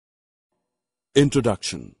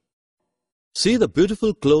Introduction. See the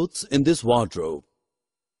beautiful clothes in this wardrobe.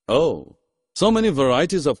 Oh, so many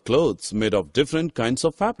varieties of clothes made of different kinds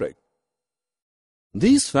of fabric.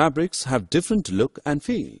 These fabrics have different look and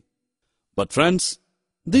feel. But friends,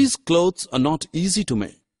 these clothes are not easy to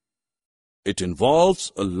make. It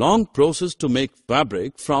involves a long process to make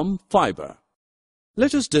fabric from fiber.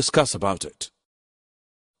 Let us discuss about it.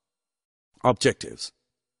 Objectives.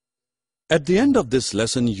 At the end of this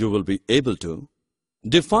lesson, you will be able to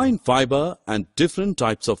define fiber and different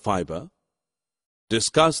types of fiber,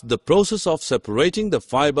 discuss the process of separating the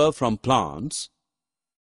fiber from plants,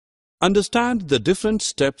 understand the different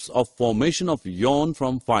steps of formation of yarn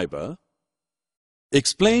from fiber,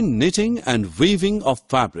 explain knitting and weaving of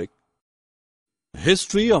fabric,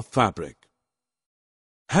 history of fabric.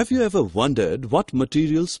 Have you ever wondered what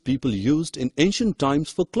materials people used in ancient times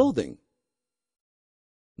for clothing?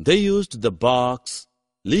 They used the barks,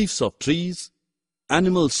 leaves of trees,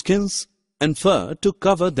 animal skins and fur to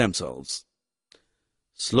cover themselves.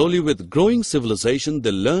 Slowly, with growing civilization,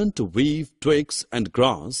 they learned to weave twigs and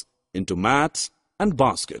grass into mats and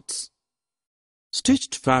baskets.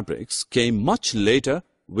 Stitched fabrics came much later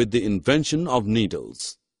with the invention of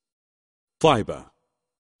needles. Fiber.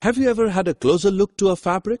 Have you ever had a closer look to a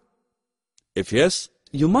fabric? If yes,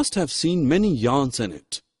 you must have seen many yarns in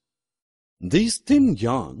it. These thin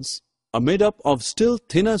yarns are made up of still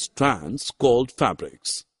thinner strands called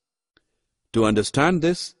fabrics. To understand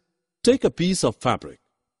this, take a piece of fabric.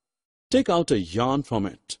 Take out a yarn from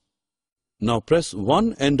it. Now press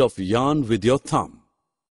one end of yarn with your thumb.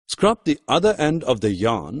 Scrub the other end of the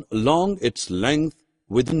yarn along its length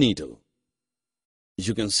with a needle.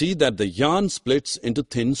 You can see that the yarn splits into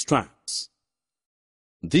thin strands.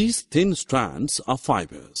 These thin strands are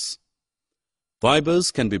fibers. Fibers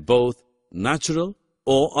can be both natural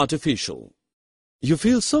or artificial. You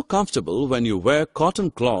feel so comfortable when you wear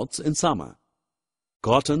cotton cloths in summer.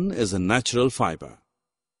 Cotton is a natural fiber.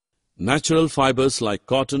 Natural fibers like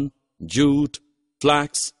cotton, jute,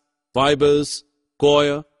 flax, fibers,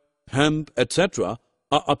 coir, hemp, etc.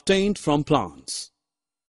 are obtained from plants.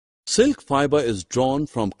 Silk fiber is drawn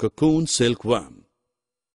from cocoon silkworm.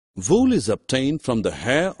 Wool is obtained from the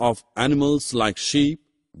hair of animals like sheep,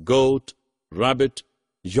 goat, rabbit,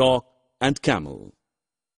 yak, and camel.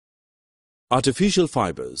 Artificial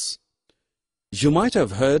fibers. You might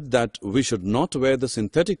have heard that we should not wear the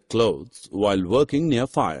synthetic clothes while working near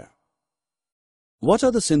fire. What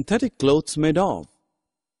are the synthetic clothes made of?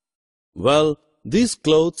 Well, these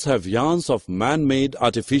clothes have yarns of man-made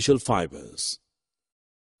artificial fibers.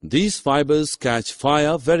 These fibers catch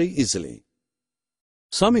fire very easily.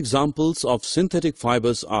 Some examples of synthetic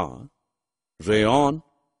fibers are rayon,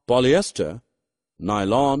 polyester,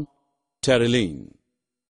 nylon, terylene.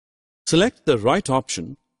 Select the right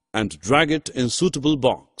option and drag it in suitable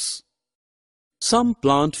box. Some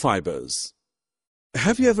plant fibers.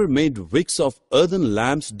 Have you ever made wicks of earthen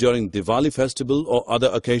lamps during Diwali festival or other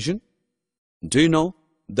occasion? Do you know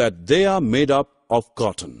that they are made up of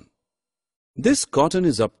cotton? This cotton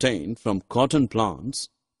is obtained from cotton plants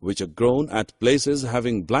which are grown at places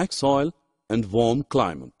having black soil and warm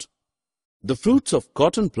climate. The fruits of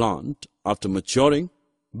cotton plant, after maturing,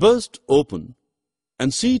 burst open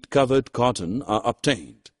and seed-covered cotton are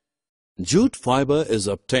obtained. Jute fiber is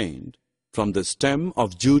obtained from the stem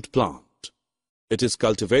of jute plant. It is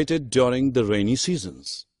cultivated during the rainy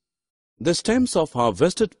seasons. The stems of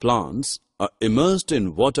harvested plants are immersed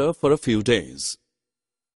in water for a few days.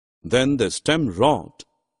 Then the stem rot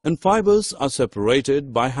and fibers are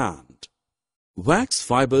separated by hand. Wax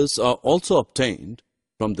fibers are also obtained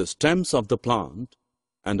from the stems of the plant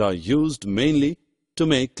and are used mainly to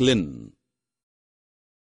make linen.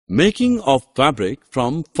 Making of fabric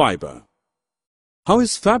from fiber. How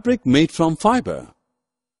is fabric made from fiber?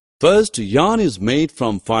 First, yarn is made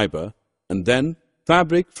from fiber and then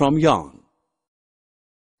fabric from yarn.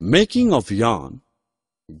 Making of yarn,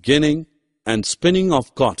 ginning and spinning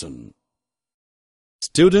of cotton.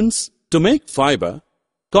 Students, to make fiber,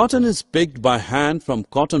 cotton is picked by hand from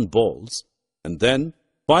cotton balls and then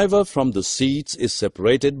fiber from the seeds is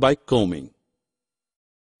separated by combing.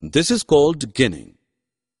 This is called ginning.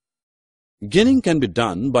 Ginning can be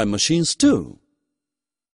done by machines too.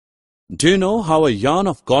 Do you know how a yarn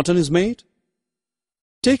of cotton is made?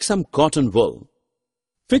 Take some cotton wool,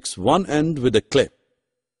 fix one end with a clip,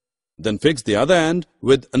 then fix the other end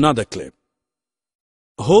with another clip.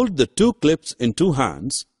 Hold the two clips in two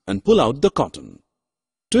hands and pull out the cotton.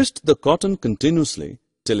 Twist the cotton continuously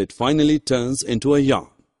till it finally turns into a yarn.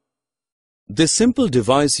 This simple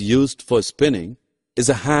device used for spinning is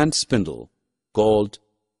a hand spindle called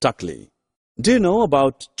takli. Do you know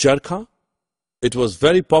about charkha? It was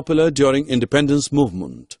very popular during independence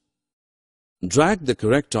movement. Drag the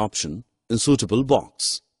correct option in suitable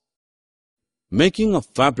box. Making of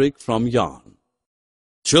fabric from yarn.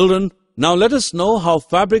 Children, now let us know how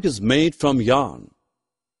fabric is made from yarn.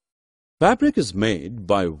 Fabric is made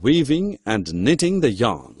by weaving and knitting the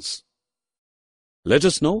yarns. Let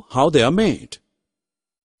us know how they are made.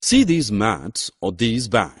 See these mats or these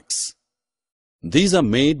bags. These are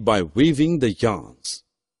made by weaving the yarns.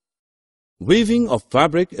 Weaving of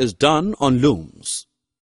fabric is done on looms.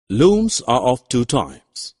 Looms are of two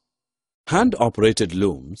types: hand-operated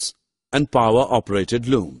looms and power-operated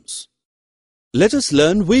looms. Let us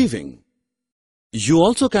learn weaving. You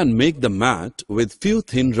also can make the mat with few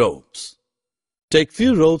thin ropes. Take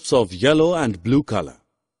few ropes of yellow and blue color.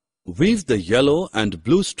 Weave the yellow and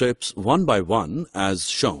blue strips one by one as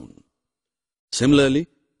shown. Similarly,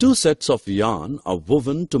 2 sets of yarn are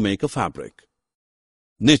woven to make a fabric.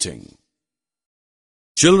 Knitting.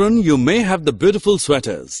 Children, you may have the beautiful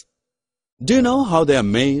sweaters. Do you know how they are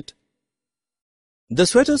made? The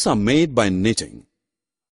sweaters are made by knitting.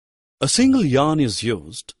 A single yarn is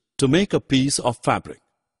used to make a piece of fabric.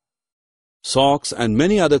 Socks and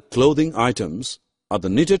many other clothing items are the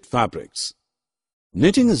knitted fabrics.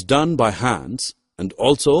 Knitting is done by hands and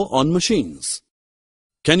also on machines.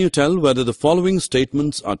 Can you tell whether the following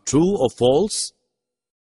statements are true or false?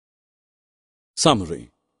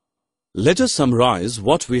 Summary. Let us summarize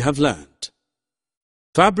what we have learned.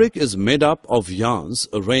 Fabric is made up of yarns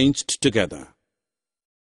arranged together.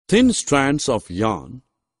 Thin strands of yarn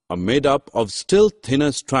are made up of still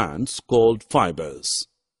thinner strands called fibers.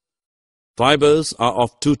 Fibers are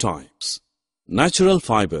of two types: natural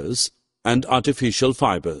fibers and artificial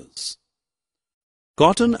fibers.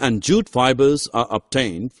 Cotton and jute fibers are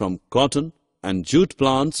obtained from cotton and jute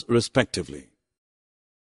plants respectively.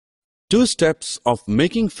 2 steps of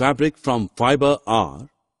making fabric from fiber are: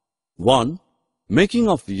 1. Making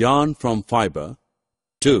of yarn from fiber.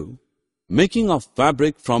 2. Making of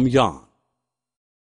fabric from yarn.